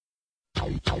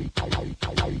Welcome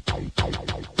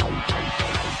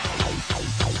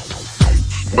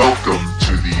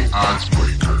to the Odds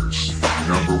Breakers,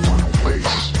 number one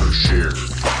place for shared,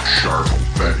 sharp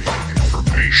betting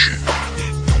information.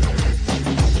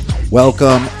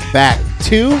 Welcome back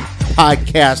to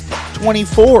podcast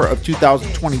 24 of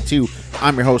 2022.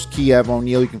 I'm your host, Kiev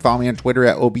O'Neill. You can follow me on Twitter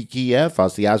at OBKiev. Follow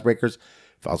us, the Odds Breakers.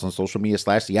 Follow us on social media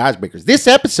 / the Odds Breakers. This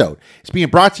episode is being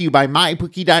brought to you by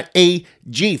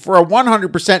MyBookie.ag. For a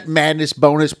 100% madness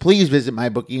bonus, please visit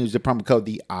MyBookie. Use the promo code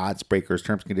the Odds Breakers.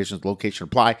 Terms, conditions, location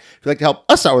apply. If you'd like to help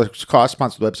us out with the cost,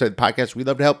 sponsor the website, the podcast, we'd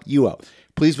love to help you out.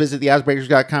 Please visit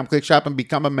theoddsbreakers.com, click shop, and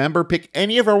become a member. Pick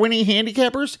any of our winning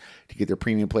handicappers to get their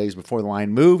premium plays before the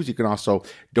line moves. You can also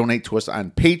donate to us on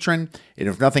Patreon. And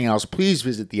if nothing else, please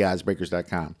visit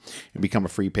theoddsbreakers.com and become a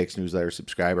free picks newsletter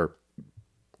subscriber.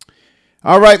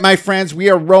 All right, my friends,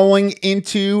 we are rolling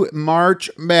into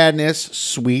March Madness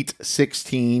Sweet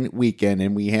 16 weekend,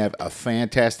 and we have a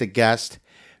fantastic guest,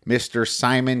 Mr.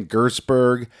 Simon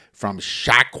Gerszberg from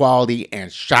Shot Quality and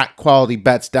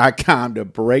ShotQualityBets.com to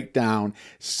break down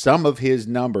some of his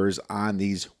numbers on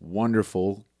these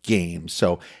wonderful games.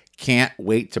 So can't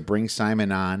wait to bring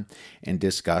Simon on and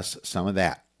discuss some of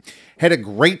that. Had a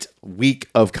great week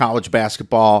of college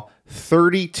basketball,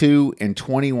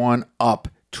 32-21 up.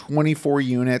 24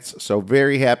 units, so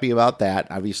very happy about that.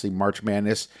 Obviously, March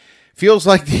Madness feels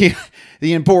like the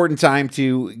important time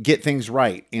to get things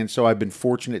right, and so I've been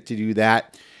fortunate to do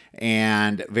that,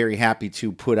 and very happy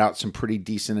to put out some pretty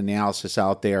decent analysis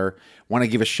out there. Want to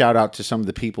give a shout out to some of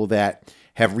the people that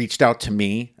have reached out to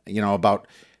me, about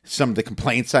some of the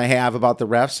complaints I have about the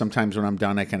refs. Sometimes when I'm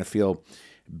done, I kind of feel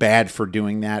bad for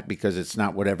doing that because it's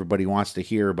not what everybody wants to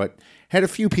hear, but had a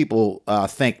few people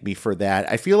thank me for that.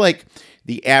 I feel like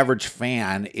the average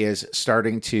fan is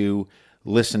starting to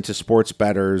listen to sports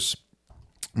bettors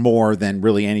more than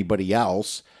really anybody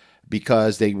else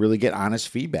because they really get honest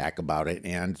feedback about it,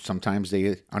 and sometimes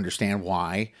they understand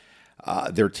why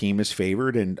their team is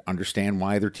favored and understand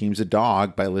why their team's a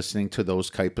dog by listening to those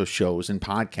type of shows and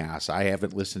podcasts. I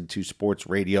haven't listened to sports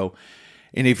radio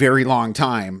in a very long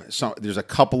time. So there's a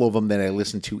couple of them that I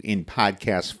listen to in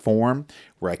podcast form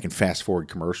where I can fast forward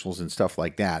commercials and stuff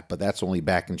like that. But that's only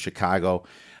back in Chicago.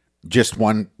 Just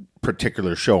one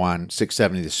particular show on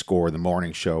 670 The Score, the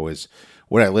morning show, is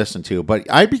what I listen to. But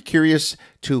I'd be curious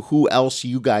to who else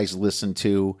you guys listen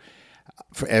to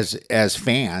as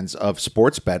fans of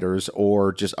sports bettors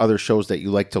or just other shows that you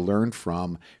like to learn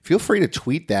from. Feel free to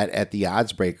tweet that at the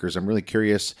Odds Breakers. I'm really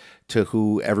curious to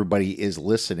who everybody is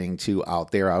listening to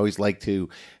out there. I always like to,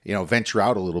 venture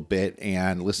out a little bit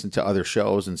and listen to other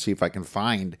shows and see if I can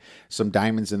find some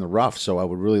diamonds in the rough. So I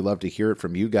would really love to hear it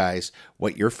from you guys,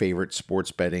 what your favorite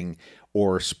sports betting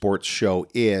or sports show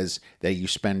is that you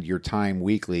spend your time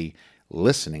weekly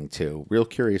listening to. Real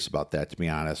curious about that, to be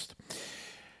honest.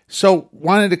 So,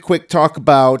 wanted to quick talk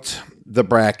about the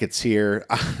brackets here.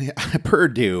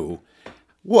 Purdue,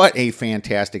 what a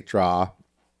fantastic draw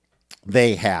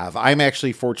they have. I'm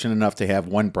actually fortunate enough to have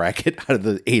one bracket out of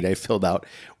the 8 I filled out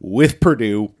with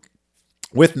Purdue,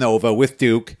 with Nova, with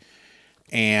Duke,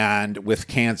 and with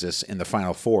Kansas in the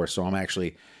Final Four. So I'm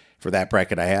actually, for that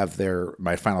bracket, I have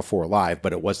my Final Four live,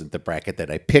 but it wasn't the bracket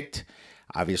that I picked.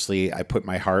 Obviously, I put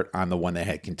my heart on the one that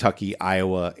had Kentucky,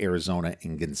 Iowa, Arizona,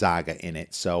 and Gonzaga in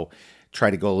it. So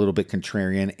try to go a little bit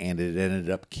contrarian, and it ended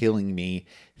up killing me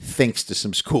thanks to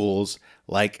some schools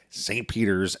like St.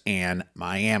 Peter's and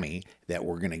Miami that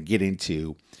we're going to get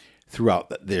into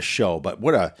throughout this show. But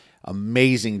what a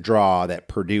amazing draw that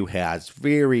Purdue has.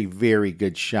 Very, very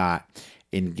good shot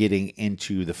in getting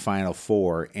into the Final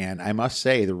Four. And I must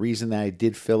say, the reason that I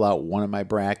did fill out one of my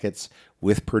brackets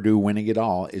with Purdue winning it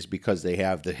all is because they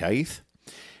have the height,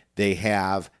 they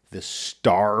have the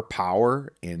star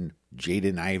power in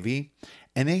Jaden Ivey,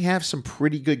 and they have some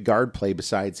pretty good guard play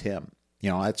besides him.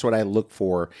 That's what I look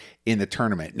for in the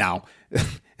tournament. Now,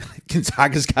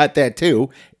 Gonzaga's got that too.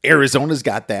 Arizona's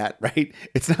got that, right?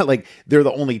 It's not like they're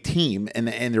the only team, and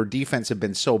their defense have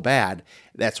been so bad.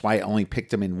 That's why I only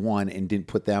picked them in one and didn't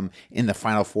put them in the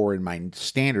Final Four in my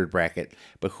standard bracket.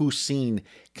 But who's seen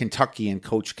Kentucky and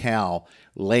Coach Cal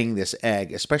laying this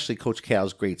egg, especially Coach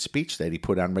Cal's great speech that he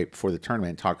put on right before the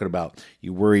tournament, talking about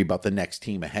you worry about the next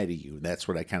team ahead of you. That's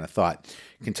what I kind of thought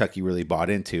Kentucky really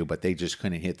bought into, but they just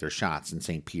couldn't hit their shots, and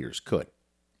St. Peter's could.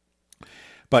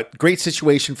 But great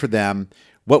situation for them.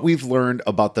 What we've learned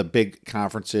about the big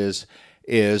conferences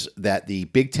is that the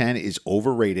Big Ten is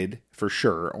overrated for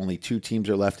sure. Only 2 teams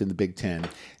are left in the Big Ten.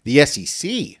 The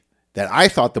SEC, that I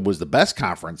thought that was the best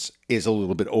conference, is a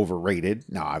little bit overrated.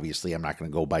 Now, obviously, I'm not going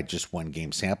to go by just one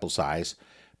game sample size.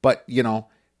 But,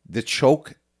 the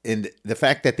choke And the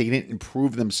fact that they didn't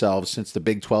improve themselves since the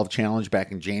Big 12 Challenge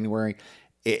back in January,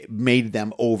 it made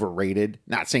them overrated.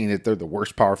 Not saying that they're the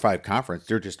worst Power 5 conference.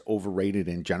 They're just overrated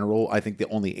in general. I think the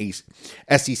only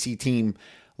SEC team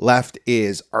left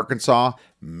is Arkansas.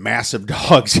 Massive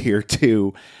dogs here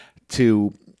to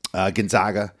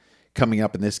Gonzaga coming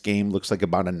up in this game. Looks like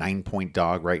about a 9-point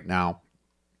dog right now.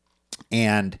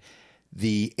 And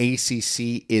the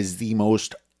ACC is the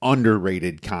most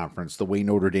underrated conference. The way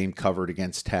Notre Dame covered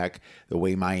against Tech, the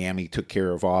way Miami took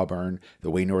care of Auburn, the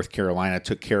way North Carolina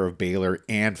took care of Baylor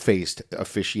and faced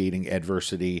officiating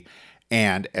adversity,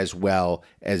 and as well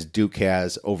as Duke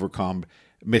has overcome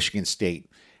Michigan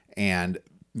State and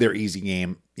their easy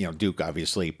game. Duke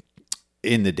obviously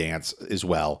in the dance as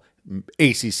well.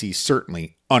 ACC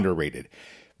certainly underrated.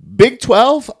 Big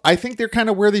 12, I think they're kind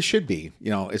of where they should be,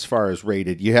 as far as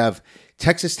rated. You have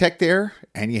Texas Tech there,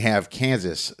 and you have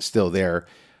Kansas still there,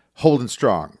 holding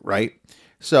strong, right?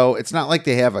 So it's not like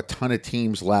they have a ton of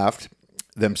teams left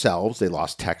themselves. They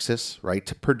lost Texas, right,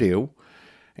 to Purdue,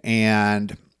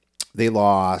 and they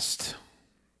lost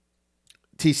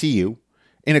TCU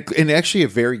in actually a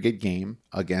very good game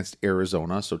against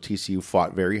Arizona. So TCU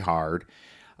fought very hard.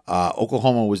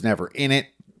 Oklahoma was never in it.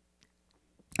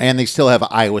 And they still have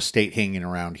Iowa State hanging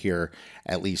around here,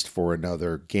 at least for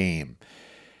another game.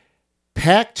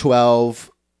 Pac-12,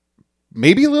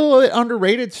 maybe a little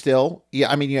underrated still. Yeah,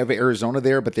 I mean, you have Arizona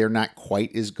there, but they're not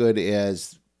quite as good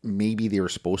as maybe they were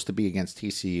supposed to be against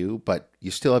TCU. But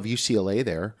you still have UCLA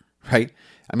there, right?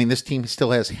 I mean, this team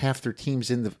still has half their teams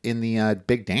in the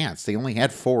big dance. They only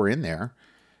had 4 in there,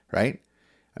 right?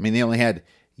 I mean, they only had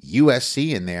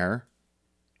USC in there.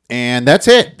 And that's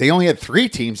it. They only had 3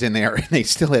 teams in there, and they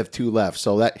still have 2 left.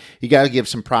 So that you got to give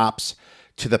some props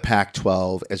to the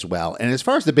Pac-12 as well. And as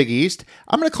far as the Big East,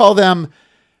 I'm going to call them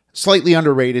slightly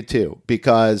underrated too,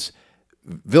 because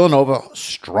Villanova,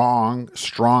 strong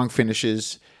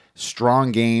finishes,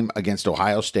 strong game against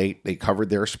Ohio State. They covered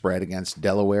their spread against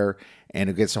Delaware and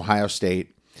against Ohio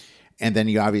State. And then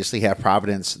you obviously have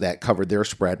Providence that covered their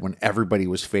spread when everybody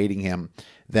was fading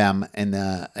them in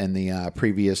the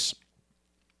previous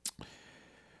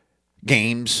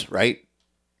games, right?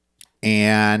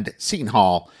 And Seton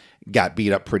Hall got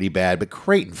beat up pretty bad, but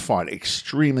Creighton fought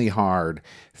extremely hard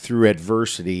through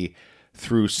adversity,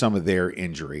 through some of their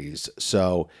injuries.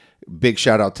 So big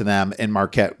shout out to them. And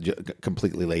Marquette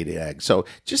completely laid an egg. So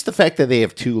just the fact that they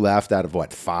have 2 left out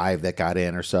of 5 that got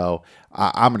in or so,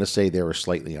 I'm going to say they were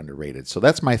slightly underrated. So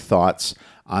that's my thoughts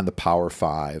on the Power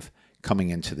 5 coming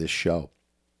into this show.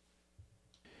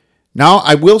 Now,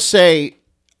 I will say,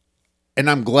 and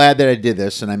I'm glad that I did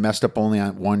this, and I messed up only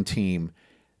on one team.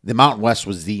 The Mountain West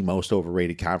was the most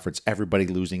overrated conference, everybody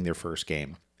losing their first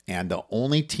game. And the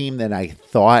only team that I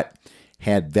thought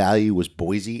had value was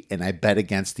Boise, and I bet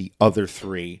against the other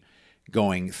 3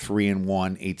 going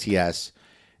 3-1 ATS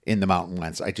in the Mountain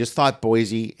West. I just thought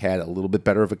Boise had a little bit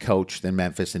better of a coach than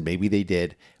Memphis, and maybe they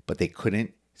did, but they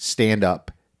couldn't stand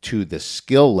up to the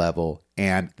skill level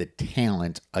and the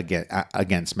talent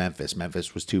against Memphis.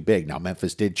 Memphis was too big. Now,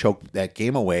 Memphis did choke that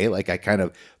game away like I kind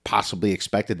of possibly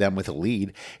expected them with a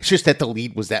lead. It's just that the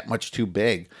lead was that much too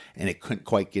big, and it couldn't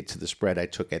quite get to the spread I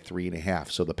took at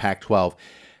 3.5. So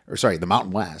the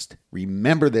Mountain West,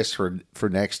 remember this for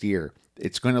next year.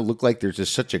 It's going to look like there's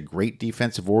just such a great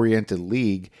defensive-oriented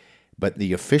league, but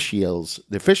the officials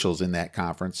in that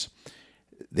conference,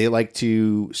 they like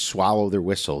to swallow their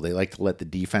whistle. They like to let the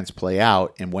defense play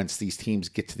out. And once these teams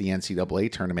get to the NCAA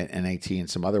tournament, NIT, and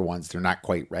some other ones, they're not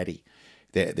quite ready.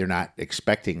 They're not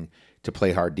expecting to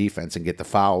play hard defense and get the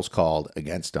fouls called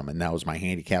against them. And that was my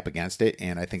handicap against it.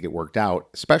 And I think it worked out,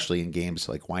 especially in games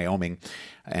like Wyoming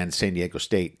and San Diego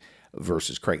State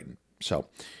versus Creighton. So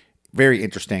very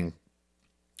interesting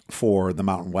for the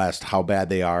Mountain West, how bad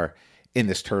they are in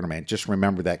this tournament. Just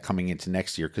remember that coming into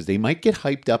next year, because they might get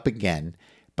hyped up again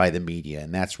by the media,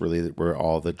 and that's really where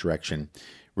all the direction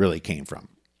really came from.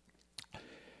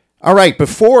 All right,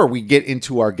 before we get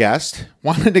into our guest,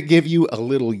 wanted to give you a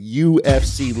little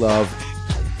UFC love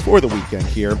for the weekend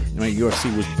here. My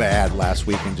UFC was bad last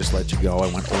week, and just let you go.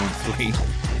 I went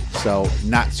 0-3, so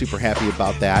not super happy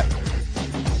about that.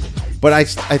 But I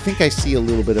think I see a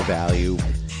little bit of value,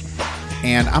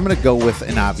 and I'm going to go with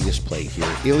an obvious play here.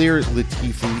 Ilir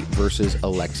Latifi versus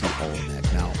Alexei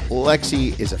Olenek. Now,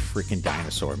 Alexei is a freaking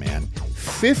dinosaur, man.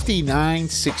 59,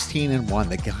 16-1.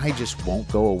 The guy just won't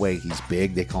go away. He's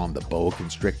big. They call him the boa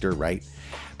constrictor, right?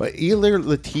 But Ilir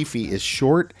Latifi is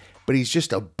short, but he's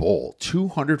just a bull.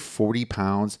 240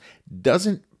 pounds.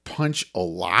 Doesn't punch a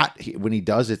lot. When he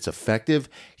does, it's effective.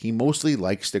 He mostly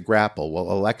likes to grapple. Well,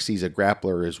 Alexi's a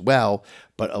grappler as well,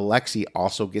 but Alexi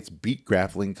also gets beat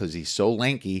grappling because he's so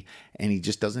lanky and he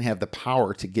just doesn't have the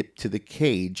power to get to the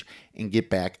cage and get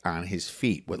back on his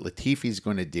feet. What Latifi's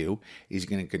going to do, he's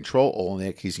going to control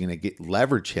Olenek, he's going to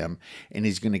leverage him, and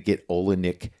he's going to get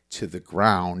Olenek to the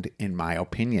ground, in my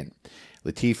opinion.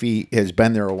 Latifi has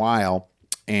been there a while,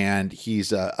 and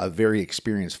he's a very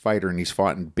experienced fighter, and he's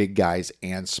fought in big guys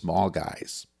and small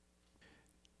guys.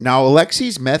 Now,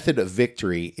 Alexi's method of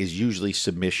victory is usually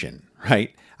submission,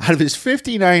 right? Out of his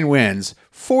 59 wins,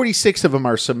 46 of them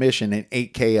are submission and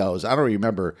 8 KOs. I don't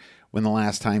remember when the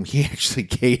last time he actually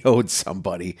KO'd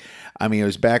somebody. I mean, it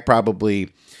was back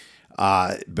probably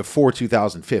before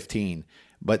 2015.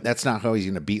 But that's not how he's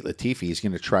going to beat Latifi. He's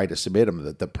going to try to submit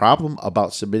him. The problem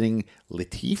about submitting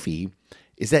Latifi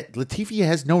is that Latifi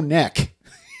has no neck.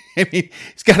 I mean,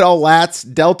 he's got all lats,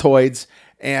 deltoids,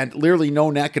 and literally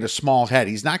no neck and a small head.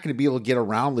 He's not going to be able to get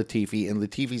around Latifi, and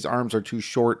Latifi's arms are too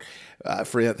short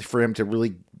for him to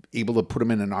really able to put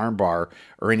him in an armbar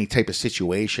or any type of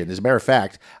situation. As a matter of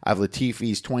fact, out of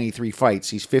Latifi's 23 fights,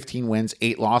 he's 15 wins,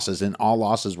 8 losses, and all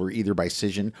losses were either by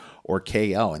decision or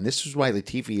KO. And this is why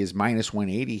Latifi is minus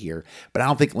 180 here. But I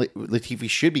don't think Latifi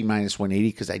should be minus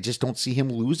 180 because I just don't see him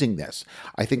losing this.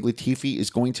 I think Latifi is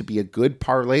going to be a good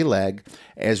parlay leg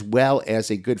as well as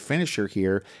a good finisher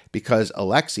here because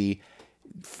Alexi,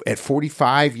 at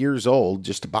 45 years old,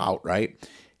 just about, right,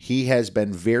 he has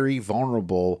been very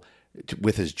vulnerable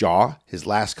with his jaw. His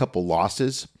last couple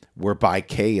losses were by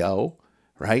KO,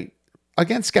 right?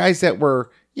 Against guys that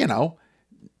were,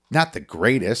 not the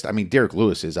greatest. I mean, Derek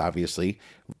Lewis is obviously.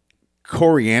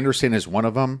 Corey Anderson is one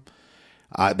of them.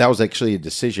 That was actually a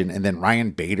decision. And then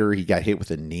Ryan Bader, he got hit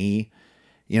with a knee.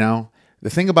 The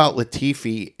thing about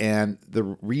Latifi and the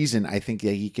reason I think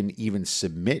that he can even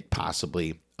submit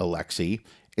possibly Alexi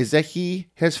is that he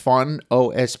has fought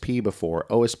OSP before.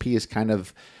 OSP is kind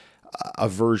of a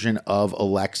version of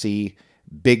Alexi,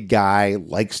 big guy,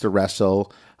 likes to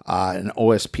wrestle. And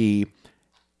OSP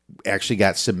actually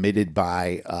got submitted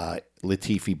by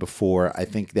Latifi before. I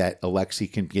think that Alexi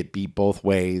can get beat both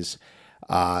ways,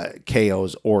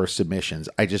 KOs or submissions.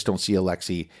 I just don't see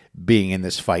Alexi being in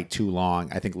this fight too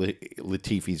long. I think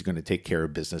Latifi is going to take care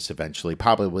of business eventually,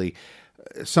 probably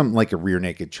something like a rear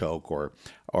naked choke or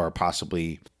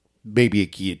possibly maybe a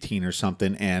guillotine or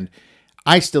something. And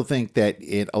I still think that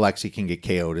Alexi can get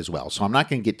KO'd as well. So I'm not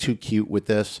going to get too cute with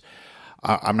this.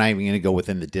 I'm not even going to go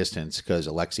within the distance because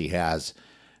Alexi has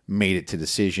made it to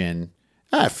decision,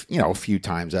 a few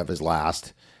times of his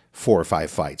last 4 or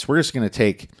 5 fights. We're just going to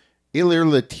take Ilir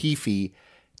Latifi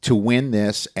to win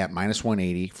this at minus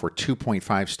 180 for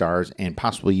 2.5 stars and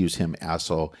possibly use him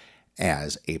also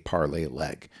as a parlay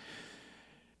leg.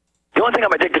 The only thing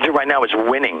I'm addicted to right now is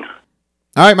winning.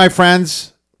 All right, my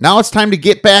friends. Now it's time to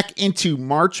get back into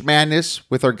March Madness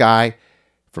with our guy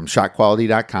from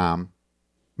ShotQuality.com,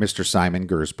 Mr. Simon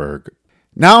Gerszberg.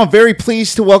 Now I'm very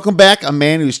pleased to welcome back a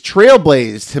man who's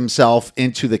trailblazed himself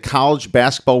into the college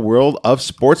basketball world of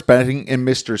sports betting, and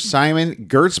Mr. Simon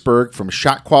Gerszberg from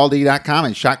ShotQuality.com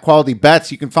and Shot Quality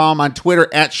Bets. You can follow him on Twitter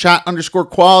at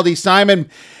 @shot_quality. Simon,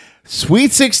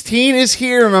 Sweet 16 is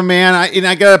here, my man.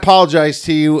 I got to apologize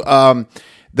to you.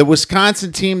 The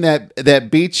Wisconsin team that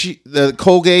beat you, the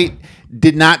Colgate,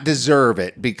 did not deserve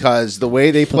it because the way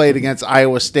they played against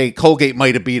Iowa State, Colgate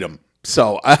might have beat them.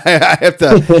 So I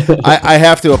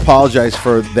have to apologize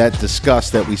for that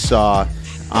disgust that we saw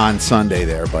on Sunday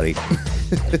there, buddy.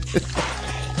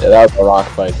 Yeah, that was a rock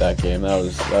fight, that game. That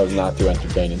was not too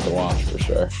entertaining to watch for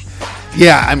sure.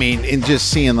 Yeah, I mean, and just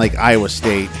seeing like Iowa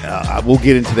State, we'll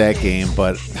get into that game,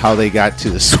 but how they got to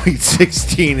the Sweet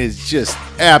 16 is just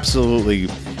absolutely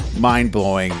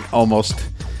mind-blowing, almost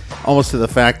to the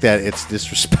fact that it's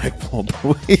disrespectful,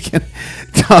 but we can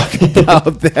talk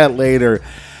about that later.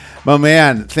 But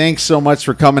man, thanks so much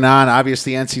for coming on.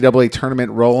 Obviously, NCAA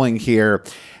tournament rolling here.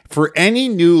 For any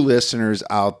new listeners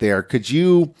out there, could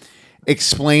you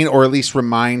explain or at least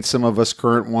remind some of us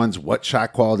current ones what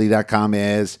ShotQuality.com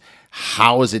is?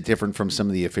 How is it different from some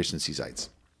of the efficiency sites?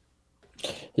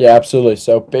 Yeah, absolutely.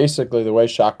 So basically the way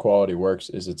Shot Quality works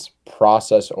is it's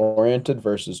process oriented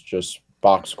versus just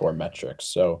box score metrics.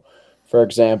 So for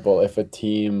example, if a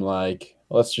team like,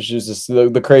 let's just use this,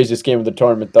 the craziest game of the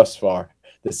tournament thus far,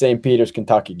 the St. Peter's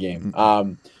Kentucky game.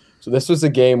 So this was a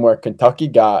game where Kentucky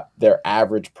got their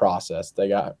average process. They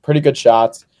got pretty good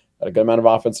shots, got a good amount of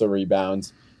offensive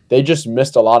rebounds. They just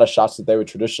missed a lot of shots that they would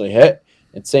traditionally hit.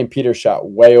 And St. Peter's shot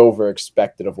way over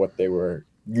expected of what they were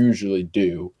usually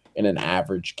do in an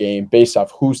average game based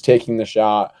off who's taking the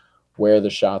shot, where the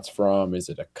shot's from. Is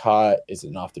it a cut? Is it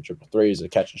an off the triple three? Is it a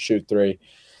catch and shoot three?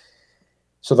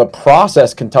 So the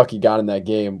process Kentucky got in that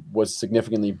game was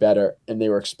significantly better, and they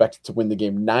were expected to win the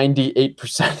game 98%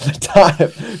 of the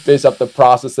time based off the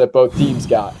process that both teams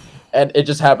got. And it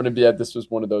just happened to be that this was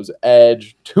one of those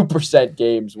edge 2%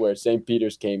 games where St.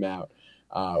 Peter's came out,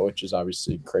 which is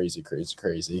obviously crazy.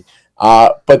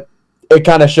 But it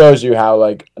kind of shows you how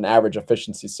like an average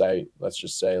efficiency site, let's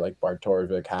just say like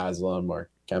Bartorovich, Haslam, or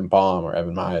Ken Palm, or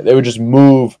Evan Maya, they would just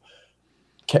move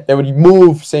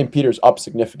St. Peter's up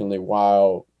significantly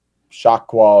while shot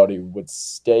quality would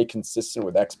stay consistent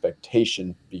with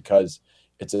expectation because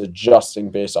it's adjusting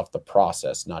based off the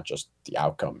process, not just the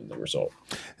outcome and the result.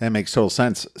 That makes total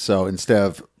sense. So instead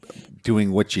of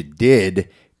doing what you did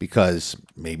because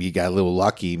maybe you got a little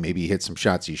lucky, maybe you hit some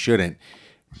shots you shouldn't,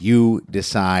 you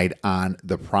decide on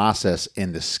the process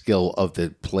and the skill of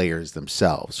the players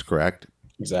themselves, correct?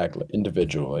 Exactly.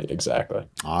 Individually. Exactly.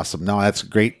 Awesome. No, that's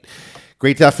great.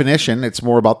 Great definition. It's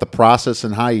more about the process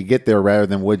and how you get there rather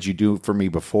than what you do for me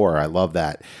before. I love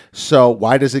that. So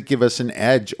why does it give us an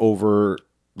edge over,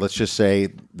 let's just say,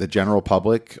 the general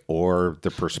public or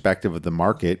the perspective of the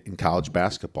market in college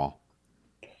basketball?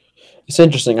 It's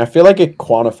interesting. I feel like it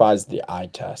quantifies the eye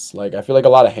test. Like, I feel like a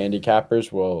lot of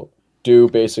handicappers will do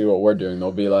basically what we're doing.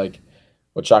 They'll be like,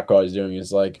 what shot quality is doing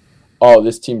is like, oh,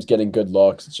 this team's getting good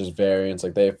looks. It's just variance.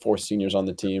 Like, they have 4 seniors on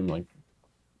the team. Like,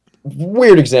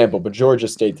 weird example, but Georgia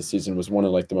State this season was one of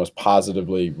like the most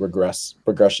positively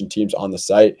progression teams on the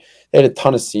site. They had a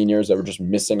ton of seniors that were just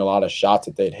missing a lot of shots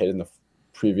that they'd hit in the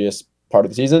previous part of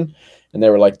the season, and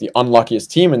they were like the unluckiest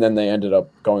team, and then they ended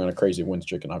up going on a crazy win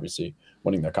streak and obviously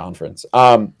winning their conference.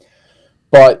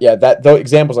 But yeah, though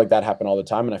examples like that happen all the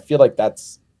time, and I feel like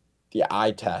that's the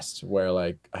eye test where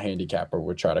like a handicapper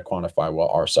would try to quantify. Well,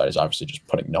 our side is obviously just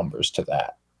putting numbers to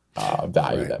that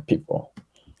value Right. that people.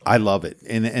 I love it.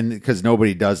 And because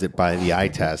nobody does it by the eye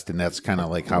test, and that's kind of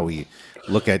like how we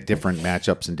look at different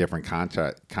matchups and different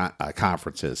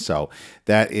conferences. So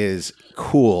that is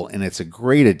cool, and it's a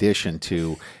great addition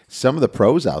to some of the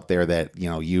pros out there that, you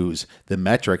know, use the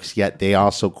metrics, yet they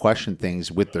also question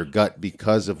things with their gut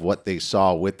because of what they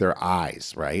saw with their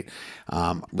eyes, right?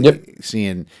 Yep.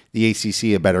 Seeing the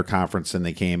ACC a better conference than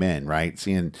they came in, right?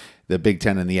 Seeing the Big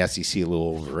Ten and the SEC a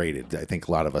little overrated. I think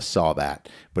a lot of us saw that,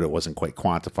 but it wasn't quite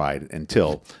quantified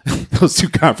until those two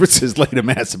conferences laid a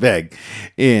massive egg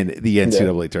in the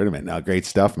NCAA tournament. Now, great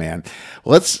stuff, man.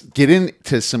 Let's get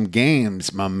into some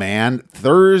games, my man.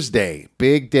 Thursday,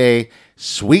 big day,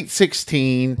 Sweet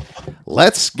 16.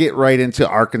 Let's get right into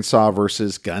Arkansas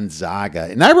versus Gonzaga.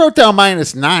 And I wrote down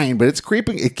 -9, but it's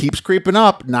creeping. It keeps creeping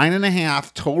up.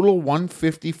 9.5, total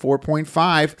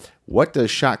 154.5. What does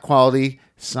shot quality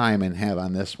Simon have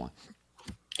on this one?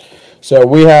 So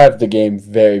we have the game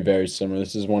very, very similar.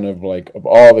 This is one of like of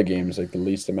all the games, like the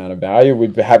least amount of value.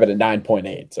 We have it at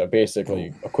 9.8, so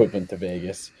basically equivalent to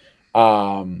Vegas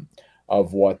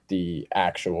of what the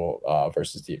actual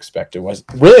versus the expected was.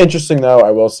 Really interesting, though,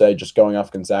 I will say, just going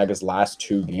off Gonzaga's last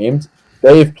 2 games,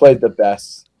 they've played the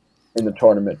best in the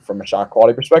tournament from a shot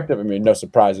quality perspective. I mean, no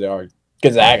surprise they are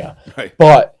Gonzaga, Right.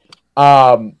 but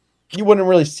you wouldn't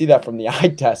really see that from the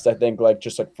eye test, I think, like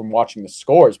just like from watching the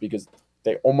scores, because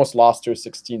they almost lost to a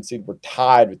 16 seed. Were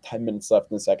tied with 10 minutes left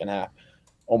in the second half.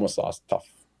 Almost lost. Tough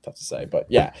to say, but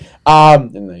yeah.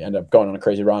 And they end up going on a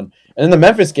crazy run. And in the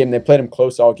Memphis game, they played them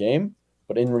close all game.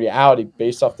 But in reality,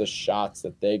 based off the shots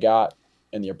that they got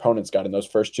and the opponents got in those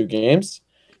first 2 games,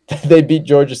 they beat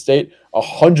Georgia State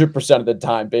 100% of the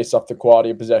time based off the quality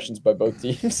of possessions by both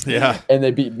teams. Yeah. And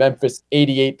they beat Memphis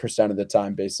 88% of the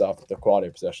time based off the quality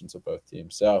of possessions of both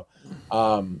teams. So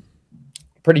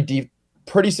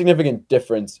pretty significant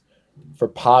difference for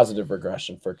positive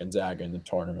regression for Gonzaga in the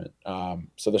tournament.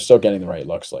 So they're still getting the right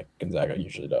looks like Gonzaga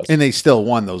usually does. And they still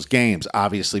won those games,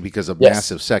 obviously, because of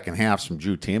massive second halves from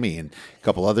Drew Timme and a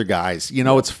couple other guys. You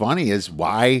know, what's funny is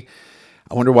I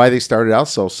wonder why they started out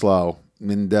so slow.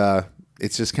 And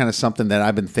it's just kind of something that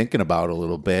I've been thinking about a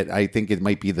little bit. I think it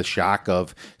might be the shock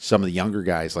of some of the younger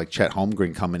guys like Chet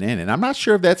Holmgren coming in. And I'm not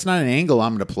sure if that's not an angle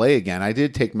I'm going to play again. I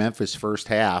did take Memphis first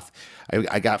half.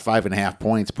 I got 5.5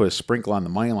 points, put a sprinkle on the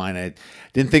money line. I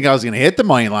didn't think I was going to hit the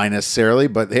money line necessarily,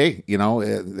 but hey, you know,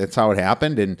 that's how it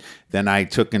happened. And then I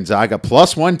took Gonzaga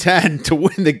plus 110 to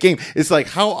win the game. It's like,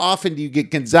 how often do you get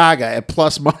Gonzaga at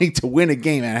plus money to win a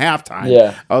game at halftime?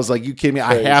 Yeah. I was like, you kidding me?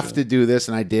 I have to do this.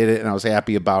 And I did it, and I was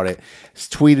happy about it.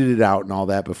 Tweeted it out and all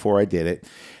that before I did it.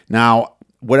 Now,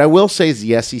 what I will say is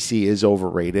the SEC is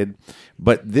overrated,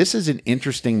 but this is an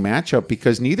interesting matchup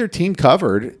because neither team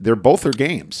covered. They're both their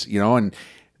games, you know, and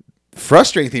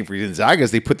frustrating thing for Gonzaga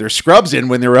is they put their scrubs in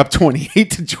when they were up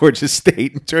 28 to Georgia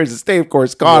State. And Georgia State, of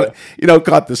course, caught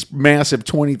this massive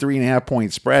 23.5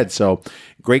 point spread. So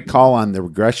great call on the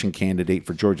regression candidate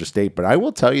for Georgia State. But I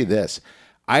will tell you this.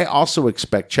 I also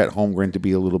expect Chet Holmgren to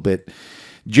be a little bit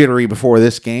jittery before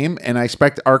this game, and I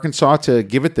expect Arkansas to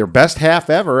give it their best half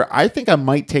ever. I think I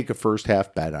might take a first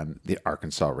half bet on the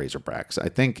Arkansas Razorbacks. I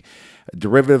think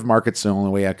derivative market's the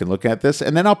only way I can look at this,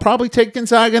 and then I'll probably take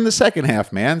Gonzaga in the second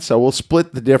half, man. So we'll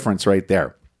split the difference right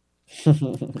there.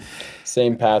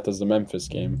 Same path as the Memphis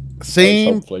game.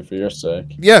 Same, hopefully for your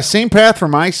sake. Yeah, same path for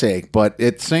my sake. But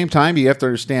at the same time, you have to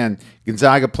understand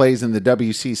Gonzaga plays in the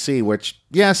WCC, which,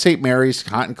 St. Mary's,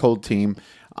 hot and cold team.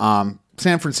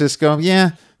 San Francisco,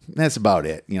 that's about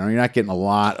it. You're not getting a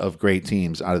lot of great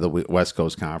teams out of the West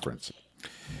Coast Conference.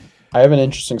 I have an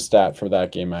interesting stat for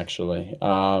that game, actually,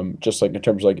 just like in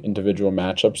terms of like individual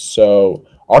matchups. So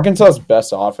Arkansas's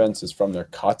best offense is from their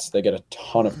cuts. They get a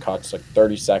ton of cuts, like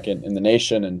 32nd in the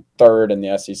nation and 3rd in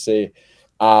the SEC.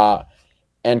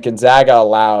 And Gonzaga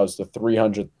allows the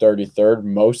 333rd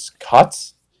most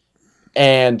cuts.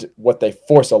 And what they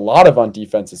force a lot of on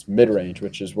defense is mid-range,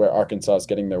 which is where Arkansas is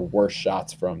getting their worst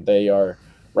shots from. They are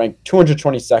ranked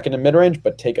 222nd in mid-range,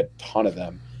 but take a ton of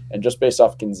them. And just based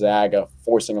off Gonzaga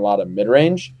forcing a lot of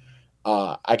mid-range,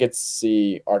 I could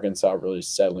see Arkansas really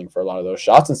settling for a lot of those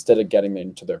shots instead of getting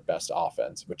into their best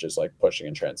offense, which is like pushing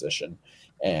in transition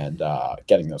and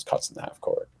getting those cuts in the half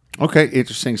court. Okay,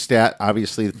 interesting stat.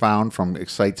 Obviously found from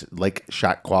Excite's like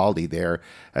shot quality there.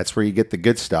 That's where you get the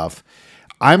good stuff.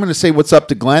 I'm going to say what's up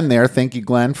to Glenn there. Thank you,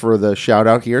 Glenn, for the shout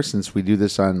out here since we do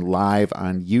this on live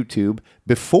on YouTube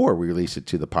before we release it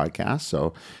to the podcast.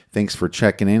 So thanks for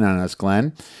checking in on us,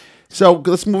 Glenn. So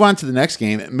let's move on to the next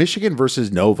game, Michigan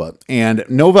versus Nova. And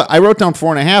Nova, I wrote down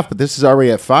 4.5, but this is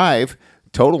already at 5.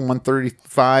 Total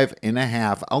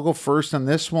 135.5. I'll go first on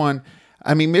this one.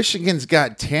 I mean, Michigan's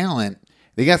got talent.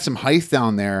 They got some height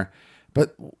down there.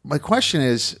 But my question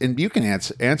is, and you can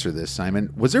answer this,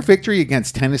 Simon, was their victory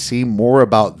against Tennessee more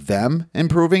about them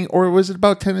improving, or was it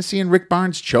about Tennessee and Rick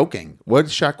Barnes choking? What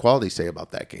did shot quality say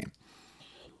about that game?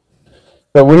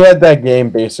 So we had that game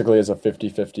basically as a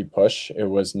 50-50 push. It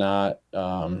was not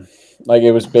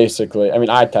it was basically,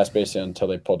 I test basically until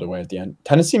they pulled away at the end.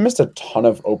 Tennessee missed a ton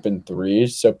of open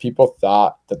threes, so people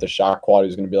thought that the shot quality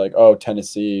was going to be like, oh,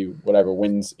 Tennessee, whatever,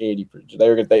 wins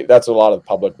 80%. That's what a lot of the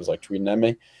public was like tweeting at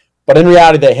me. But in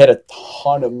reality, they hit a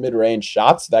ton of mid-range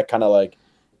shots that kind of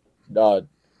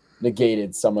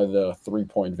negated some of the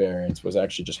three-point variance, was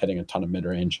actually just hitting a ton of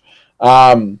mid-range.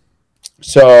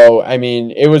 So,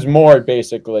 it was more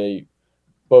basically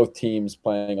both teams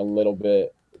playing a little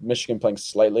bit, Michigan playing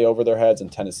slightly over their heads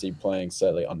and Tennessee playing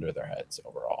slightly under their heads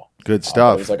overall. Good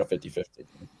stuff. It was like a 50-50.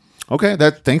 Okay,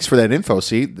 thanks for that info.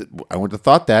 See, I wouldn't have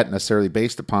thought that necessarily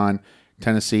based upon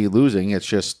Tennessee losing. It's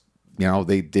just,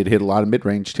 they did hit a lot of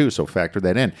mid-range too, so factor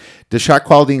that in. Does shot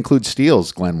quality include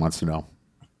steals, Glenn wants to know?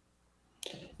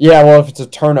 Yeah, well, if it's a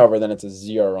turnover, then it's a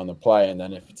 0 on the play, and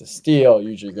then if it's a steal,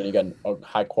 usually you're going to get a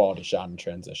high-quality shot in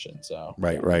transition. So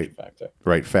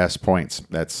right, fast points.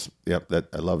 I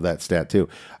love that stat too.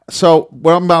 So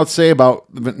what I'm about to say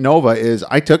about Nova is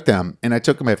I took them at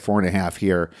 4.5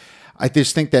 here. I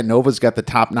just think that Nova's got the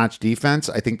top-notch defense.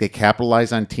 I think they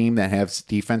capitalize on team that has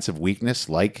defensive weakness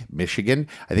like Michigan.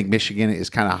 I think Michigan is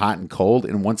kind of hot and cold,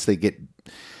 and once they get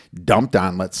dumped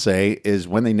on, let's say, is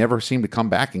when they never seem to come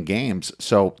back in games.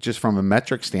 So just from a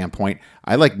metric standpoint,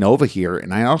 I like Nova here,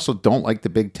 and I also don't like the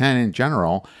Big Ten in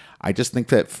general. I just think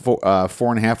that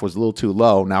 4.5 was a little too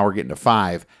low. Now we're getting to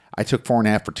 5. I took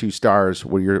 4.5 for 2 stars.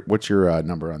 What's your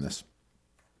number on this?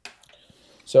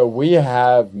 So we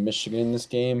have Michigan in this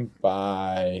game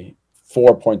by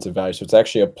 4 points of value. So it's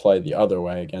actually a play the other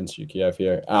way against UKF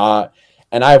here.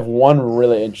 And I have one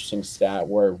really interesting stat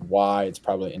why it's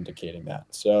probably indicating that.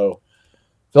 So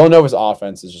Villanova's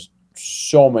offense is just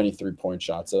so many 3-point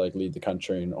shots. They lead the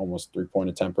country in almost 3-point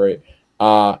attempt rate.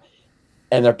 And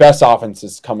their best offense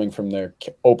is coming from their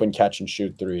open catch and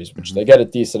shoot threes, which they get a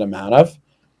decent amount of.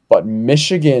 But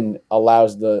Michigan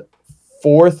allows the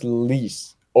 4th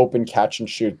least open catch and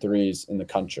shoot threes in the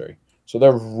country. So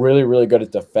they're really, really good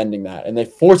at defending that. And they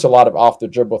force a lot of off the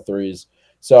dribble threes.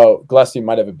 So Gillespie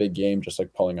might have a big game just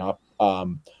pulling up.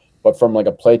 But from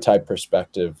a play type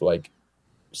perspective,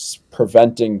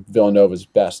 preventing Villanova's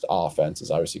best offense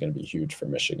is obviously going to be huge for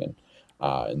Michigan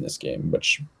in this game,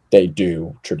 which they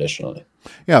do traditionally.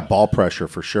 Yeah, ball pressure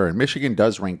for sure. And Michigan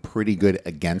does rank pretty good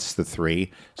against the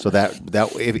three. So that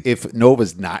if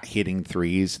Nova's not hitting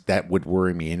threes, that would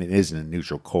worry me, and it is in a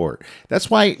neutral court. That's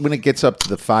why when it gets up to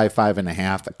the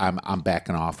 5.5, I'm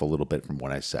backing off a little bit from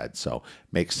what I said. So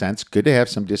makes sense. Good to have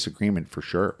some disagreement for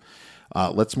sure.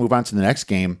 Let's move on to the next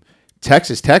game.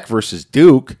 Texas Tech versus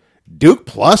Duke. Duke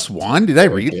 +1. Did I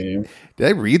read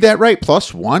that right?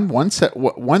 +1.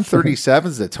 137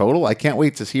 is the total. I can't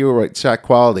wait to see what shot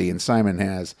quality and Simon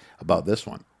has about this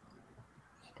one.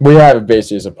 We have it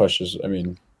basically as a push. I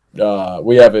mean,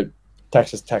 we have it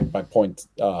Texas Tech by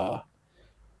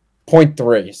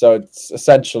 0.3. So it's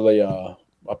essentially a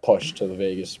push to the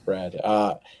Vegas spread.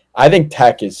 I think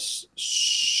Tech is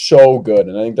so good,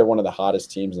 and I think they're one of the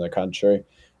hottest teams in the country.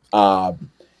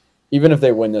 Even if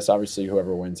they win this, obviously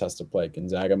whoever wins has to play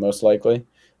Gonzaga most likely.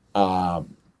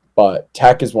 But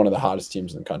Tech is one of the hottest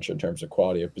teams in the country in terms of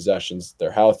quality of possessions.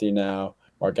 They're healthy now.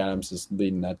 Mark Adams is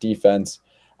leading that defense.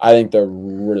 I think they're a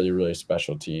really, really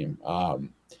special team.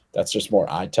 That's just more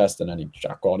eye test than any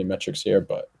shot quality metrics here.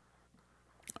 But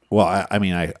well, I'm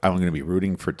going to be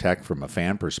rooting for Tech from a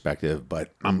fan perspective,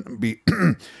 but I'm going to be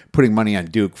putting money on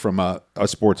Duke from a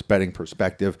sports betting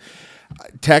perspective.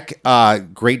 Tech,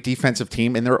 great defensive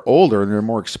team, and they're older and they're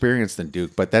more experienced than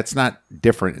Duke, but that's not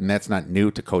different, and that's not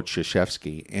new to Coach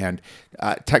Krzyzewski. And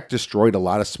Tech destroyed a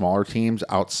lot of smaller teams,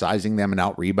 outsizing them and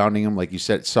out-rebounding them, like you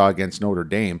saw against Notre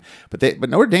Dame. But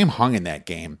Notre Dame hung in that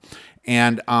game.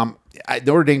 And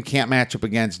Notre Dame can't match up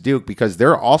against Duke because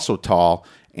they're also tall,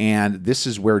 and this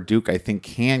is where Duke, I think,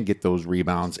 can get those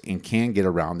rebounds and can get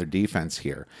around their defense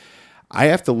here. I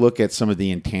have to look at some of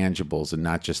the intangibles and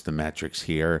not just the metrics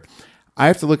here. I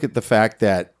have to look at the fact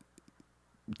that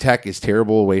Tech is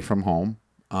terrible away from home,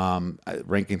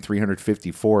 ranking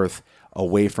 354th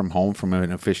away from home from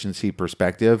an efficiency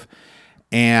perspective.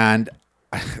 And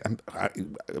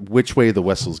which way the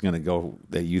whistle's going to go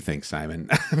that you think, Simon?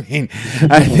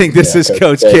 I think this is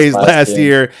Coach K's last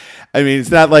year. I mean,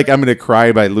 it's not like I'm going to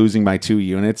cry by losing my 2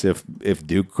 units if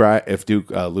Duke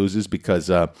loses because,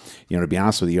 to be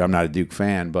honest with you, I'm not a Duke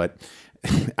fan, but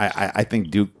I think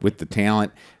Duke with the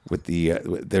talent, with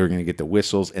they're going to get the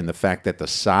whistles, and the fact that the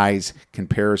size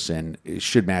comparison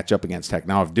should match up against Tech.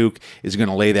 Now, if Duke is going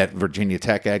to lay that Virginia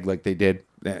Tech egg like they did,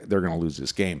 they're going to lose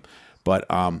this game. But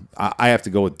I have to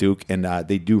go with Duke, and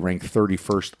they do rank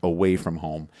 31st away from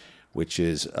home, which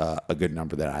is a good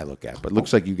number that I look at. But it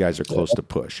looks like you guys are close to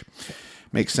push.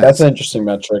 Makes sense. That's an interesting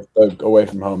metric, the away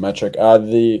from home metric.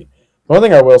 The one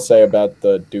thing I will say about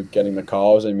the Duke getting the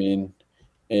calls, in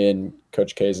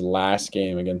Coach K's last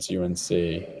game against UNC,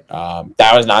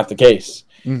 that was not the case.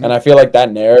 Mm-hmm. And I feel like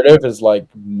that narrative is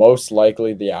most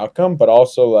likely the outcome, but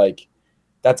also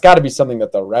that's got to be something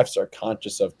that the refs are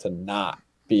conscious of, to not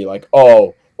be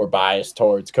we're biased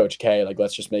towards Coach K.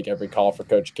 Let's just make every call for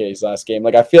Coach K's last game.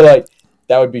 I feel like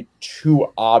that would be too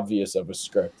obvious of a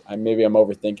script. Maybe I'm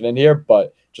overthinking it here,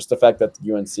 but just the fact that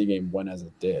the UNC game went as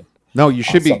it did. No, you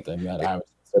should be something that I would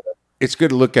consider. It's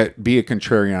good to be a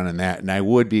contrarian in that, and I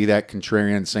would be that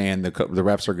contrarian saying the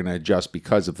refs are going to adjust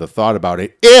because of the thought about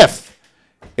it if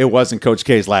it wasn't Coach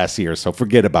K's last year, so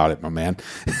forget about it, my man.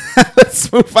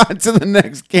 Let's move on to the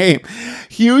next game.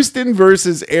 Houston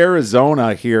versus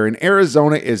Arizona here, and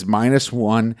Arizona is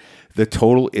 -1. The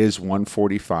total is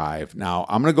 145. Now,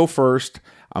 I'm going to go first.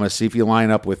 I'm going to see if you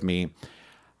line up with me.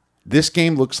 This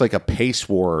game looks like a pace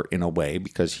war in a way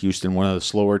because Houston, one of the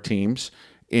slower teams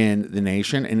in the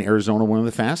nation, and Arizona, one of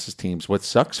the fastest teams. What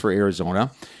sucks for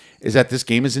Arizona is that this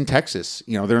game is in Texas.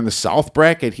 They're in the South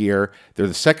bracket here. They're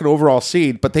the second overall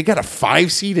seed, but they got a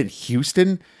 5 seed in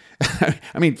Houston.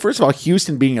 First of all,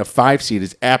 Houston being a 5 seed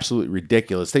is absolutely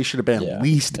ridiculous. They should have been at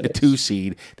least a 2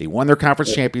 seed. They won their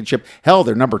conference championship. Hell,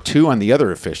 they're number 2 on the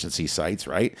other efficiency sites,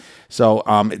 right? So,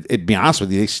 it'd be honest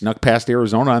with you, they snuck past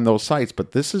Arizona on those sites,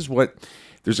 but this is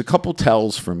there's a couple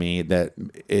tells for me that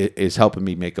is helping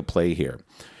me make a play here.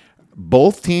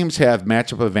 Both teams have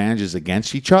matchup advantages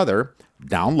against each other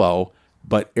down low,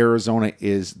 but Arizona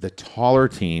is the taller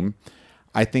team.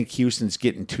 I think Houston's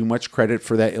getting too much credit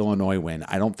for that Illinois win.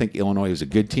 I don't think Illinois is a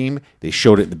good team. They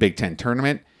showed it in the Big Ten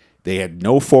tournament. They had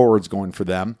no forwards going for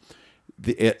them.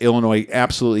 Illinois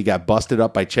absolutely got busted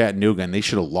up by Chattanooga, and they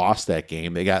should have lost that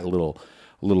game. They got a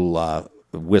little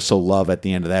whistle love at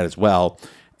the end of that as well.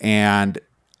 And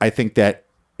I think that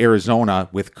Arizona,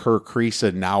 with Kerr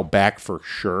Kriisa now back for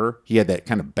sure, he had that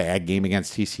kind of bad game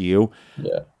against TCU.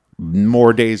 Yeah.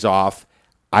 More days off.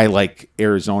 I like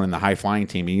Arizona and the high-flying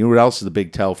team. And you know what else is the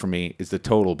big tell for me is the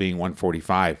total being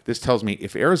 145. This tells me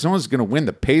if Arizona's going to win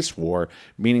the pace war,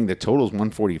 meaning the total is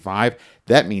 145,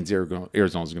 that means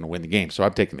Arizona's going to win the game. So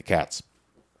I'm taking the Cats.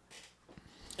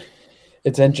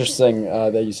 It's interesting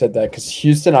that you said that because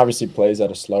Houston obviously plays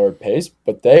at a slower pace,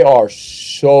 but they are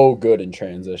so good in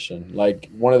transition.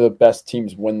 Like one of the best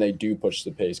teams when they do push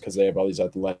the pace because they have all these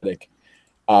athletic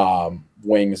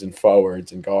wings and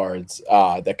forwards and guards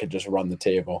that could just run the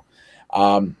table.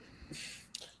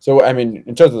 So, I mean,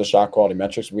 in terms of the shot quality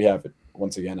metrics, we have it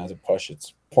once again as a push.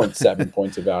 It's 0.7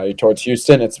 points of value towards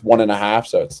Houston. It's 1.5,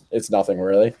 so it's nothing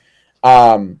really.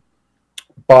 But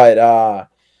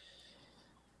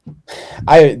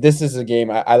this is a game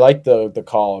I like the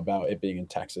call about it being in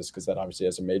Texas because that obviously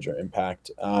has a major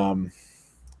impact.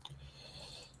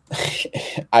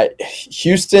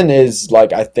 Houston is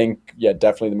I think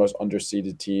definitely the most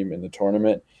underseeded team in the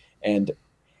tournament, and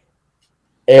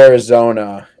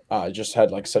Arizona just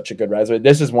had such a good resume.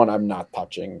 This is one I'm not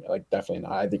touching. Definitely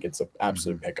not. I think it's an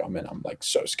absolute pick 'em, and I'm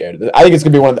so scared of this. I think it's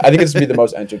gonna be I think it's gonna be the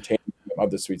most entertaining of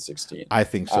the Sweet 16. I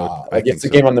think so. It's the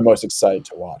game I'm the most excited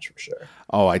to watch for sure.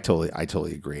 Oh, I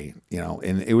totally agree.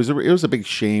 And it was a big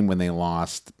shame when they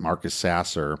lost Marcus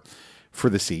Sasser for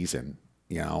the season.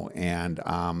 And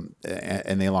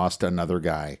they lost another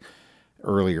guy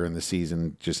earlier in the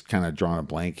season. Just kind of drawing a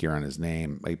blank here on his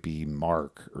name, might be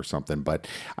Mark or something. But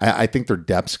I think their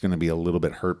depth's going to be a little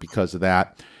bit hurt because of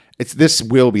that. This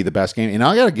will be the best game, and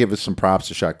I got to give us some props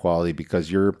to shot quality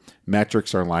because your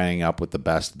metrics are lining up with the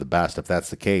best of the best. If that's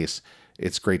the case,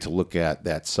 it's great to look at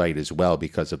that site as well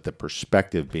because of the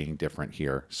perspective being different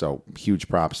here. So huge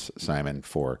props, Simon,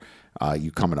 for you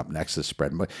coming up next to the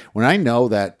spread. But when I know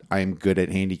that I'm good at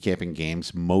handicapping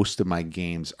games, most of my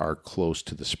games are close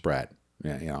to the spread.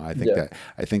 I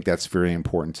think that's very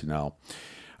important to know.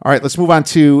 All right, let's move on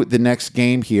to the next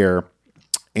game here,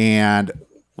 and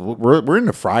we're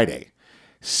into Friday.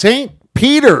 St.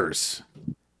 Peter's,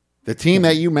 the team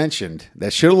that you mentioned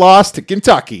that should have lost to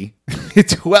Kentucky,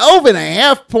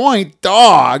 12.5-point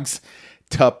dogs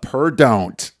to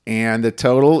Purdue. And the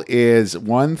total is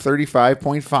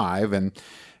 135.5. And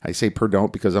I say Purdue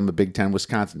because I'm a Big Ten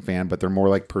Wisconsin fan, but they're more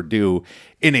like Purdue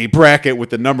in a bracket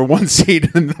with the number 1 seed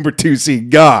and the number 2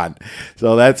 seed gone.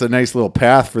 So that's a nice little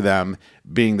path for them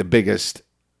being the biggest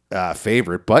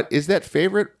favorite. But is that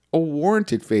favorite a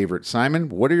warranted favorite? Simon,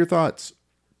 what are your thoughts?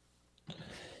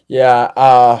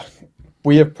 Yeah,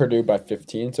 we have Purdue by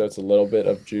 15, so it's a little bit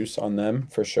of juice on them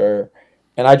for sure.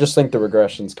 And I just think the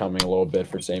regression's coming a little bit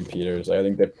for St. Peter's. I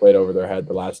think they've played over their head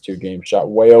the last 2 games, shot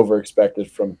way over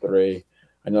expected from 3.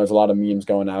 I know there's a lot of memes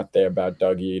going out there about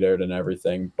Doug Edert and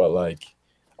everything, but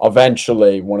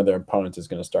eventually one of their opponents is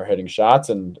going to start hitting shots.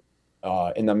 And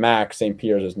in the MAC, St.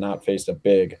 Peter's has not faced a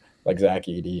big like Zach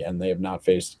Edey, and they have not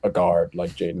faced a guard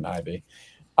like Jaden Ivey.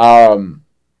 I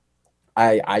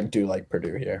do like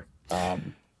Purdue here.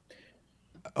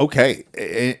 Okay,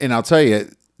 and I'll tell you,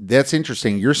 that's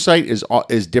interesting. Your site is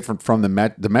different from the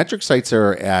metric sites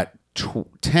are at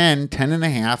 10,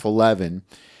 10.5, 11.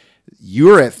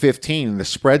 You're at 15, and the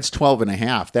spread's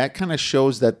 12.5. That kind of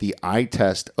shows that the eye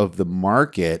test of the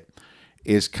market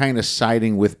is kind of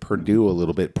siding with Purdue a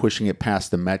little bit, pushing it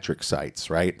past the metric sites,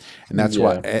 right? And that's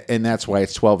why it's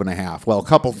 12.5. Well, a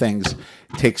couple things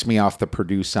takes me off the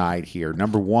Purdue side here.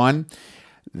 Number one,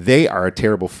 they are a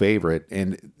terrible favorite,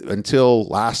 and until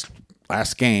last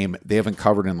game, they haven't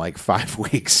covered in 5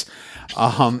 weeks.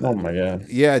 Oh my god!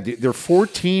 Yeah, they're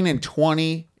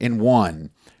 14-20-1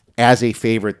 as a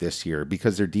favorite this year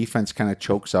because their defense kind of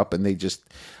chokes up and they just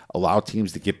allow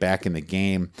teams to get back in the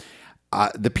game.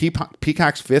 The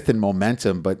Peacocks 5th in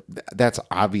momentum, but that's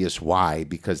obvious why,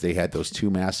 because they had those 2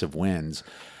 massive wins.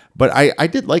 But I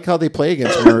did like how they play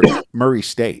against Murray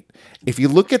State. If you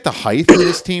look at the height of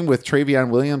this team with Travion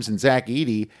Williams and Zach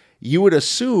Edey, you would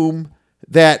assume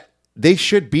that they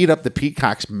should beat up the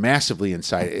Peacocks massively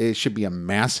inside. It should be a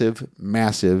massive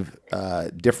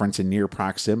difference in near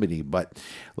proximity. But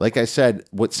like I said,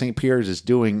 what St. Pierre's is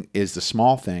doing is the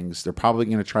small things. They're probably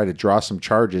going to try to draw some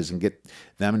charges and get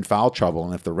them in foul trouble.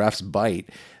 And if the refs bite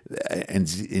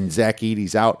and Zach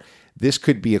Edey's out, this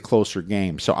could be a closer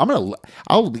game. So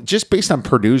I'll just based on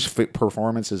Purdue's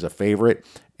performance as a favorite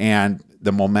and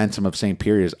the momentum of St.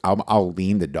 Pierre's, I'll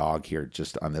lean the dog here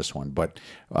just on this one, but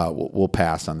we'll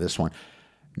pass on this one.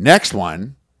 Next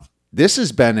one, this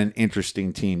has been an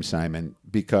interesting team, Simon,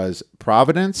 because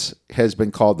Providence has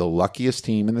been called the luckiest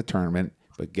team in the tournament,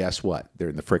 but guess what? They're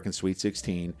in the freaking Sweet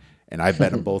 16. And I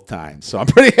bet them both times. So I'm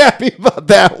pretty happy about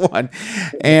that one.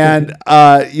 And,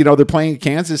 they're playing a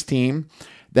Kansas team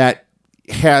that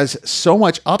has so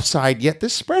much upside, yet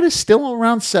this spread is still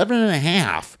around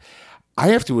 7.5. I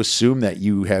have to assume that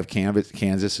you have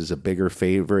Kansas as a bigger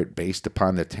favorite based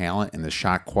upon the talent and the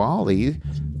shot quality,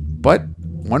 but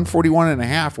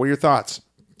 141.5. What are your thoughts?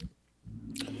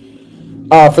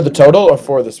 For the total or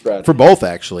for the spread? For both,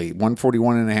 actually.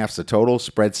 141.5 is the total.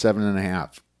 Spread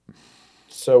 7.5.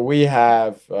 So we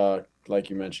have, like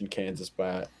you mentioned, Kansas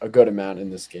by a good amount in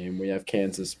this game. We have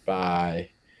Kansas by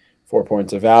 4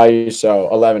 points of value, so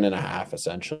 11.5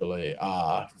 essentially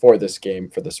for this game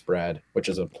for the spread, which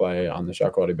is a play on the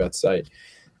Shot Quality Bet site.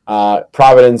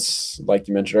 Providence, like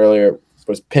you mentioned earlier,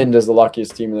 was pinned as the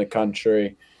luckiest team in the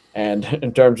country, and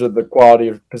in terms of the quality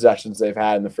of possessions they've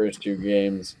had in the first 2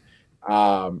 games,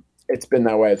 it's been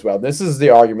that way as well. This is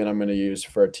the argument I'm going to use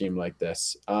for a team like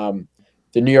this.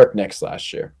 The New York Knicks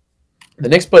last year. The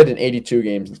Knicks played in 82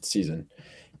 games this season,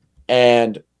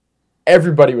 and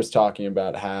everybody was talking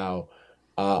about how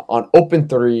on open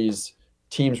threes,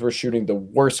 teams were shooting the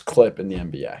worst clip in the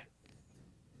NBA.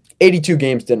 82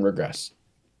 games did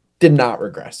not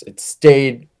regress. It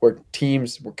stayed where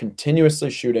teams were continuously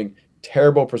shooting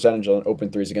terrible percentage on open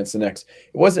threes against the Knicks.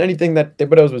 It wasn't anything that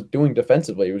Thibodeau was doing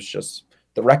defensively. It was just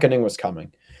the reckoning was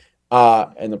coming.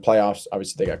 In the playoffs,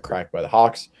 obviously they got cracked by the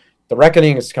Hawks. The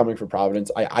reckoning is coming for Providence.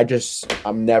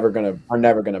 I'm never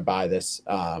gonna buy this.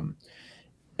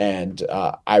 And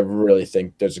I really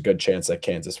think there's a good chance that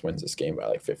Kansas wins this game by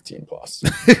like 15 plus.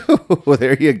 Well,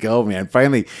 there you go, man.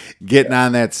 Finally getting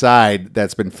on that side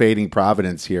that's been fading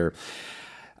Providence here.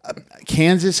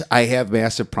 Kansas, I have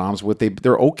massive problems with.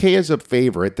 They're okay as a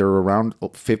favorite. They're around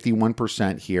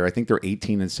 51% here. I think they're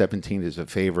 18-17 as a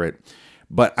favorite.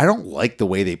 But I don't like the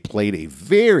way they played a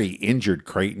very injured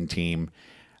Creighton team.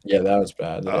 Yeah, that was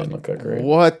bad. That didn't look that great.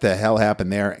 What the hell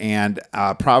happened there? And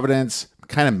Providence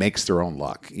kind of makes their own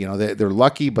luck. You know, they're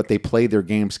lucky, but they play their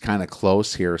games kind of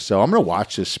close here. So I'm going to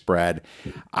watch this spread.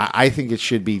 I think it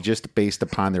should be just based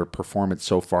upon their performance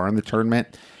so far in the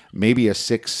tournament. Maybe a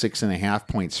 6.5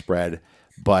 point spread.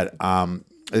 But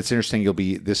it's interesting.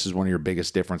 This is one of your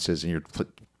biggest differences, and you're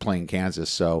playing Kansas.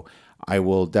 So I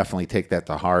will definitely take that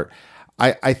to heart.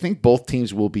 I think both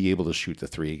teams will be able to shoot the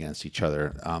three against each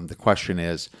other. The question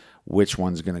is, which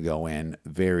one's going to go in?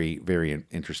 Very, very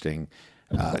interesting.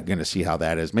 Going to see how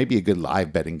that is. Maybe a good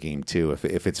live betting game, too.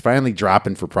 If it's finally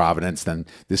dropping for Providence, then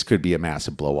this could be a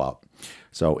massive blow up.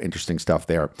 So interesting stuff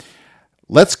there.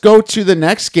 Let's go to the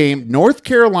next game, North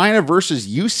Carolina versus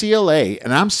UCLA.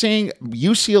 And I'm saying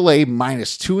UCLA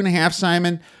minus 2.5,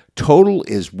 Simon. Total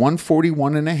is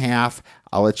 141.5.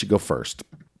 I'll let you go first.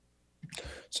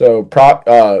 So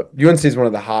UNC is one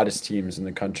of the hottest teams in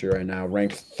the country right now,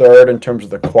 ranked third in terms of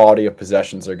the quality of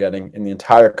possessions they're getting in the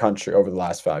entire country over the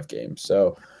last 5 games.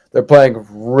 So they're playing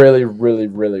really, really,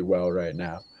 really well right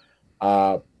now.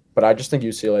 But I just think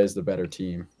UCLA is the better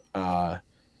team.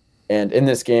 And in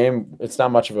this game, it's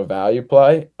not much of a value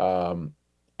play.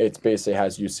 It basically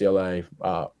has UCLA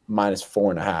minus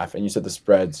 4.5, and you said the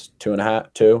spread's 2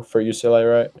 for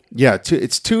UCLA, right? Yeah,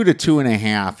 it's 2 to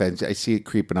 2.5, and I see it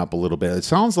creeping up a little bit. It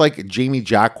sounds like Jamie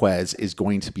Jaquez is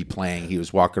going to be playing. He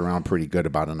was walking around pretty good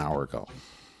about an hour ago.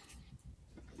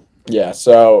 Yeah,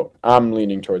 so I'm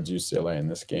leaning towards UCLA in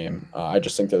this game. I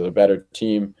just think they're the better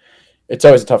team. It's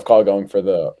always a tough call going for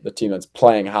the team that's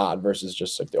playing hot versus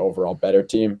just like the overall better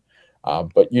team.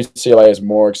 But UCLA has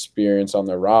more experience on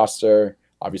their roster.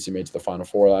 Obviously made to the Final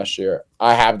Four last year.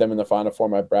 I have them in the Final Four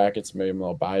in my brackets. Maybe I'm a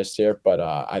little biased here, but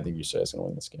I think UCLA is going to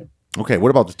win this game. Okay, what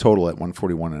about the total at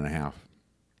 141.5?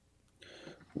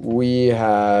 We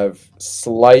have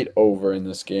slight over in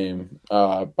this game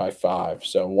by 5.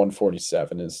 So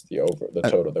 147 is the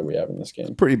total that we have in this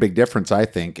game. Pretty big difference, I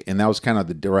think, and that was kind of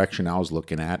the direction I was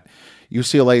looking at.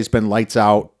 UCLA has been lights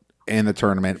out in the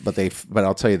tournament, but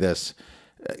I'll tell you this.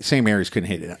 St. Mary's couldn't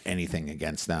hit anything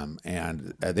against them,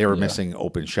 and they were missing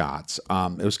open shots.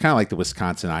 It was kind of like the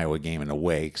Wisconsin-Iowa game in a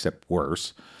way, except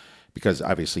worse, because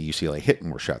obviously UCLA hit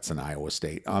more shots than Iowa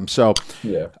State.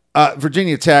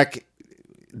 Virginia Tech,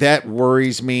 that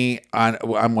worries me on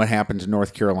what happened to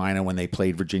North Carolina when they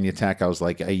played Virginia Tech. I was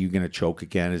like, are you going to choke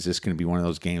again? Is this going to be one of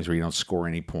those games where you don't score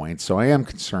any points? So I am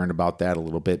concerned about that a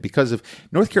little bit because of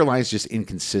North Carolina is just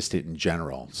inconsistent in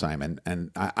general, Simon,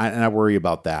 and I worry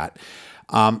about that.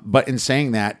 But in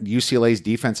saying that, UCLA's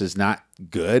defense is not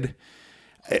good.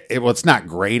 It's not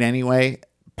great anyway.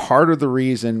 Part of the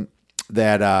reason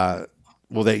that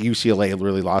that UCLA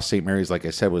really lost St. Mary's, like I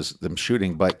said, was them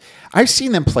shooting. But I've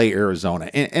seen them play Arizona,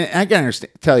 and I gotta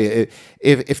tell you,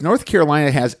 if North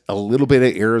Carolina has a little bit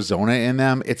of Arizona in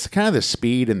them, it's kind of the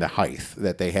speed and the height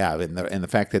that they have, and the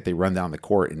fact that they run down the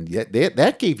court, and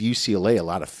that gave UCLA a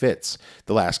lot of fits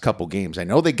the last couple games. I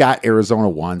know they got Arizona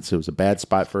once; it was a bad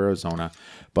spot for Arizona,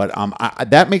 but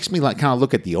that makes me kind of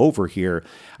look at the over here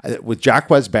with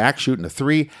Jaquez back shooting a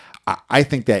 3. I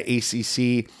think that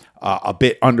ACC a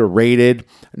bit underrated.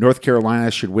 North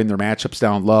Carolina should win their matchups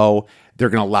down low. They're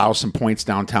going to allow some points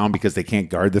downtown because they can't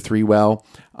guard the three well.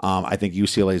 I think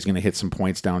UCLA is going to hit some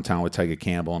points downtown with Tyga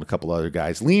Campbell and a couple other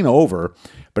guys. Lean over,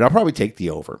 but I'll probably take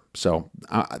the over. So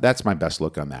that's my best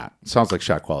look on that. Sounds like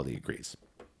Shot Quality agrees.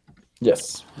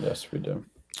 Yes, we do.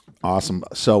 Awesome.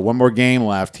 So one more game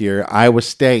left here. Iowa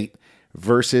State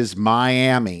versus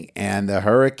Miami, and the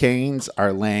Hurricanes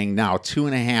are laying now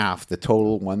 2.5. The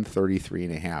total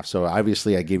 133.5. So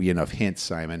obviously I gave you enough hints,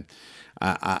 Simon,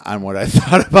 on what I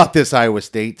thought about this Iowa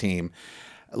State team.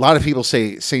 A lot of people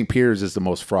say St. Peter's is the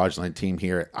most fraudulent team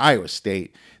here. Iowa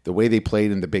State, the way they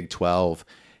played in the Big 12,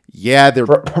 yeah, they're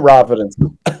Providence.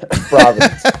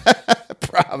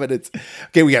 Providence.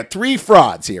 Okay, we got 3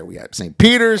 frauds here. We got St.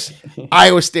 Peter's,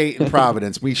 Iowa State, and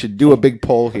Providence. We should do a big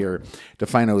poll here to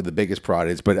find out who the biggest fraud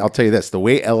is. But I'll tell you this, the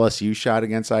way LSU shot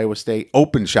against Iowa State,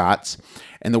 open shots,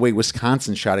 and the way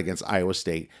Wisconsin shot against Iowa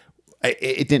State,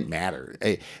 it didn't matter.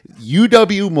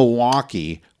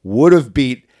 UW-Milwaukee would have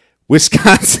beat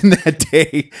Wisconsin that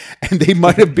day, and they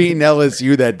might have beaten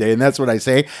LSU that day, and that's what I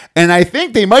say. And I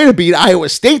think they might have beat Iowa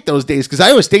State those days because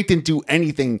Iowa State didn't do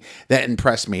anything that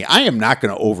impressed me. I am not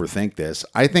going to overthink this.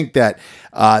 I think that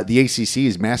the ACC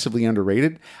is massively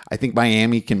underrated. I think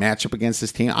Miami can match up against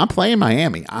this team. I'm playing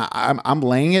Miami. I'm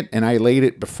laying it, and I laid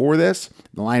it before this.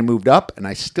 The line moved up, and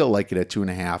I still like it at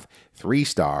 2.5, 3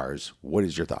 stars. What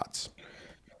is your thoughts?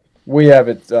 We have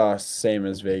it same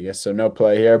as Vegas, so no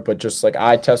play here. But just like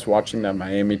eye test watching that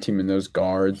Miami team and those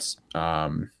guards,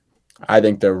 I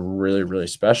think they're really, really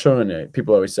special. And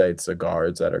people always say it's the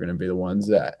guards that are going to be the ones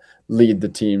that lead the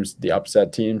teams, the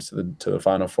upset teams, to the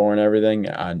Final Four and everything.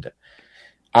 And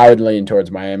I would lean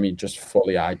towards Miami, just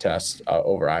fully eye test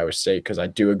over Iowa State, because I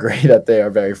do agree that they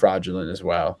are very fraudulent as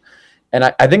well. And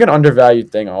I think an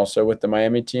undervalued thing also with the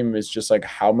Miami team is just like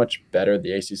how much better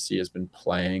the ACC has been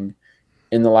playing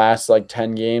in the last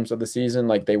 10 games of the season.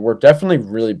 Like, they were definitely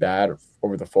really bad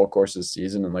over the full course of the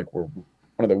season, and were one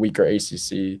of the weaker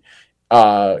ACC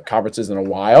conferences in a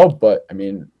while. But I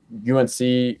mean,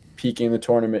 UNC peaking the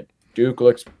tournament, Duke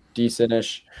looks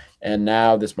decentish, and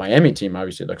now this Miami team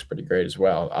obviously looks pretty great as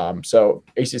well. So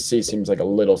ACC seems like a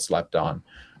little slept on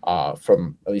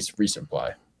from at least recent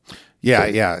play.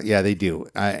 Yeah, they do.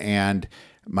 And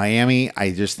Miami, I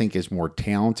just think, is more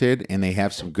talented, and they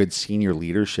have some good senior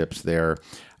leaderships there.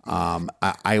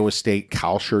 Iowa State,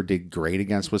 Kalsher did great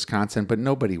against Wisconsin, but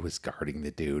nobody was guarding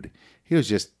the dude. He was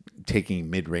just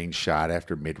taking mid-range shot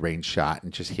after mid-range shot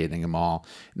and just hitting them all.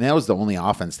 And that was the only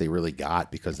offense they really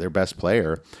got, because their best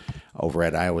player over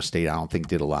at Iowa State, I don't think,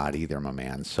 did a lot either, my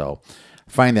man. So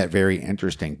I find that very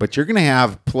interesting. But you're going to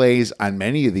have plays on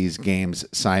many of these games,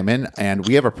 Simon, and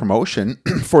we have a promotion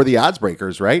for the odds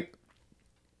breakers, right?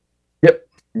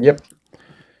 Yep.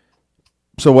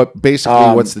 So what's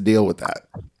the deal with that?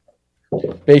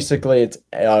 Basically, it's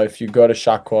if you go to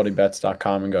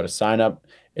shotqualitybets.com and go to sign up,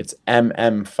 it's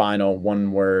MM Final,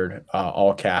 one word,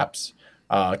 all caps.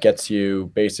 Gets you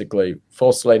basically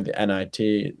full slate of the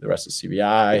NIT, the rest of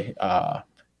CBI,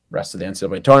 rest of the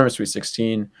NCAA tournament, Sweet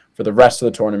 16, for the rest of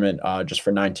the tournament, just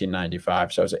for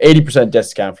 $19.95. So it's an 80%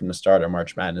 discount from the start of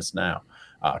March Madness now.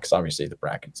 Because obviously the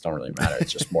brackets don't really matter.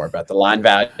 It's just more about the line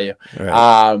value.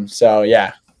 Right. So,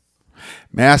 yeah.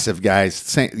 Massive,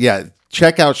 guys. Yeah,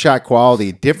 check out Shot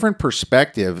Quality. Different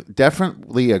perspective.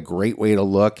 Definitely a great way to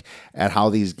look at how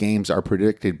these games are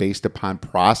predicted based upon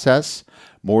process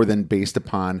more than based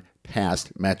upon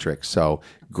past metrics. So,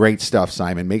 great stuff,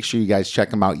 Simon. Make sure you guys check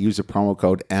them out. Use the promo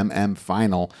code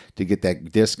MMFINAL to get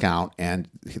that discount and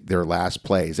their last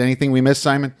plays. Anything we missed,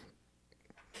 Simon?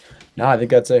 No, I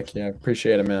think that's it. Yeah,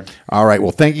 appreciate it, man. All right.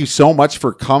 Well, thank you so much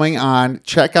for coming on.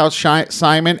 Check out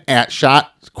Simon at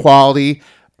Shot Quality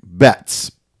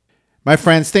Bets. My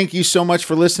friends, thank you so much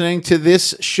for listening to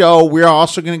this show. We're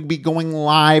also going to be going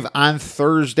live on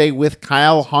Thursday with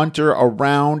Kyle Hunter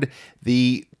around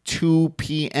the 2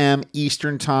 p.m.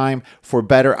 Eastern time for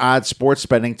better odds sports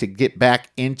betting, to get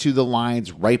back into the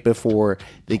lines right before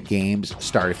the games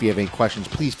start. If you have any questions,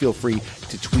 please feel free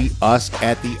to tweet us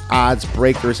at the Odds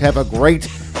Breakers. Have a great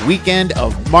weekend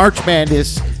of March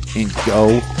Madness and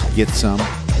go get some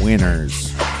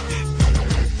winners.